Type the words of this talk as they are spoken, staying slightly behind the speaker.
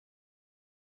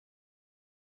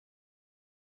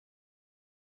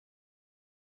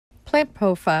Plant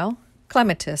profile,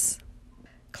 Clematis.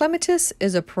 Clematis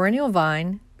is a perennial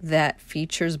vine that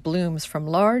features blooms from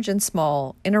large and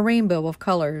small in a rainbow of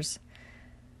colors.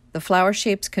 The flower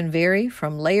shapes can vary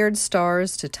from layered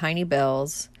stars to tiny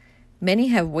bells. Many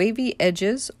have wavy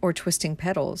edges or twisting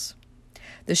petals.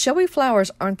 The showy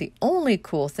flowers aren't the only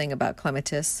cool thing about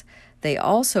clematis. They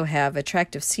also have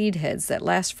attractive seed heads that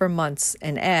last for months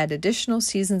and add additional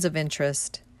seasons of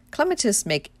interest. Clematis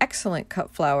make excellent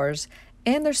cut flowers,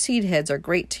 and their seed heads are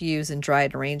great to use in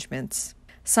dried arrangements.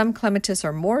 Some clematis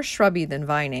are more shrubby than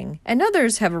vining, and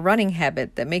others have a running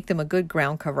habit that make them a good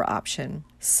ground cover option.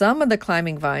 Some of the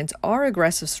climbing vines are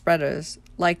aggressive spreaders,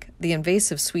 like the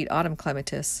invasive Sweet Autumn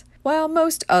Clematis, while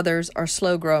most others are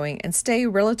slow growing and stay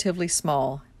relatively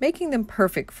small, making them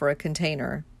perfect for a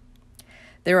container.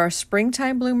 There are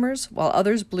springtime bloomers, while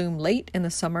others bloom late in the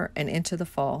summer and into the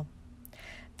fall.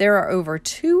 There are over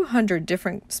 200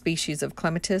 different species of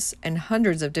clematis and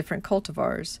hundreds of different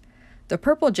cultivars. The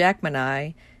purple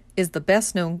jackmanii is the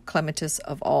best-known clematis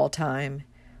of all time.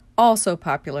 Also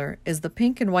popular is the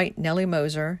pink and white Nellie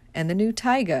Moser and the new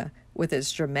taiga with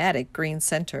its dramatic green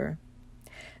center.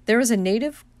 There is a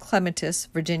native Clematis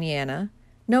virginiana,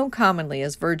 known commonly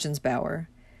as Virgin's Bower,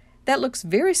 that looks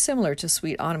very similar to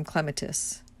Sweet Autumn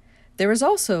Clematis. There is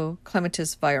also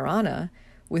Clematis viorana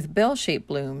with bell-shaped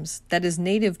blooms that is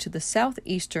native to the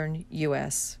southeastern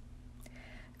U.S.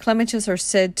 Clematis are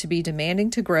said to be demanding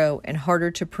to grow and harder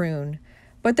to prune,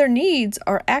 but their needs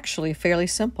are actually fairly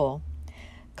simple.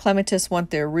 Clematis want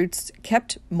their roots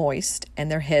kept moist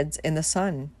and their heads in the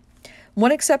sun.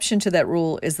 One exception to that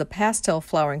rule is the pastel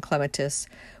flowering clematis,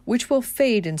 which will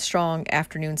fade in strong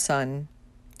afternoon sun.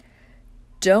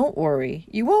 Don't worry,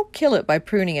 you won't kill it by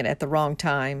pruning it at the wrong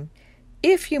time.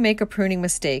 If you make a pruning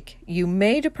mistake, you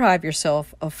may deprive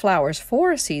yourself of flowers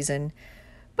for a season,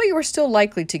 but you are still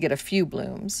likely to get a few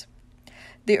blooms.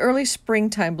 The early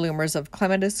springtime bloomers of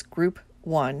Clematis Group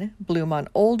 1 bloom on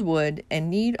old wood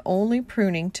and need only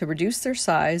pruning to reduce their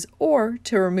size or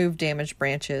to remove damaged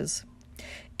branches.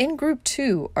 In Group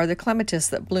 2 are the clematis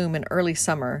that bloom in early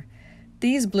summer.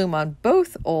 These bloom on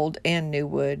both old and new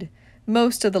wood.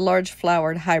 Most of the large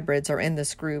flowered hybrids are in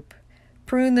this group.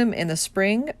 Prune them in the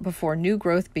spring before new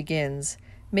growth begins.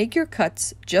 Make your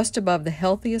cuts just above the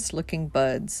healthiest looking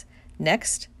buds.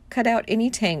 Next, cut out any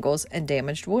tangles and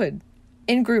damaged wood.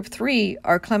 In Group 3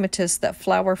 are clematis that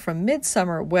flower from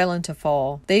midsummer well into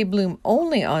fall. They bloom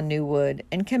only on new wood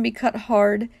and can be cut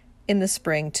hard in the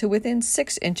spring to within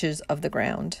 6 inches of the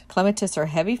ground. Clematis are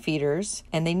heavy feeders,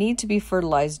 and they need to be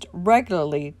fertilized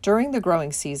regularly during the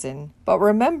growing season, but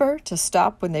remember to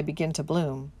stop when they begin to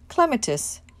bloom.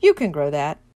 Clematis, you can grow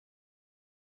that.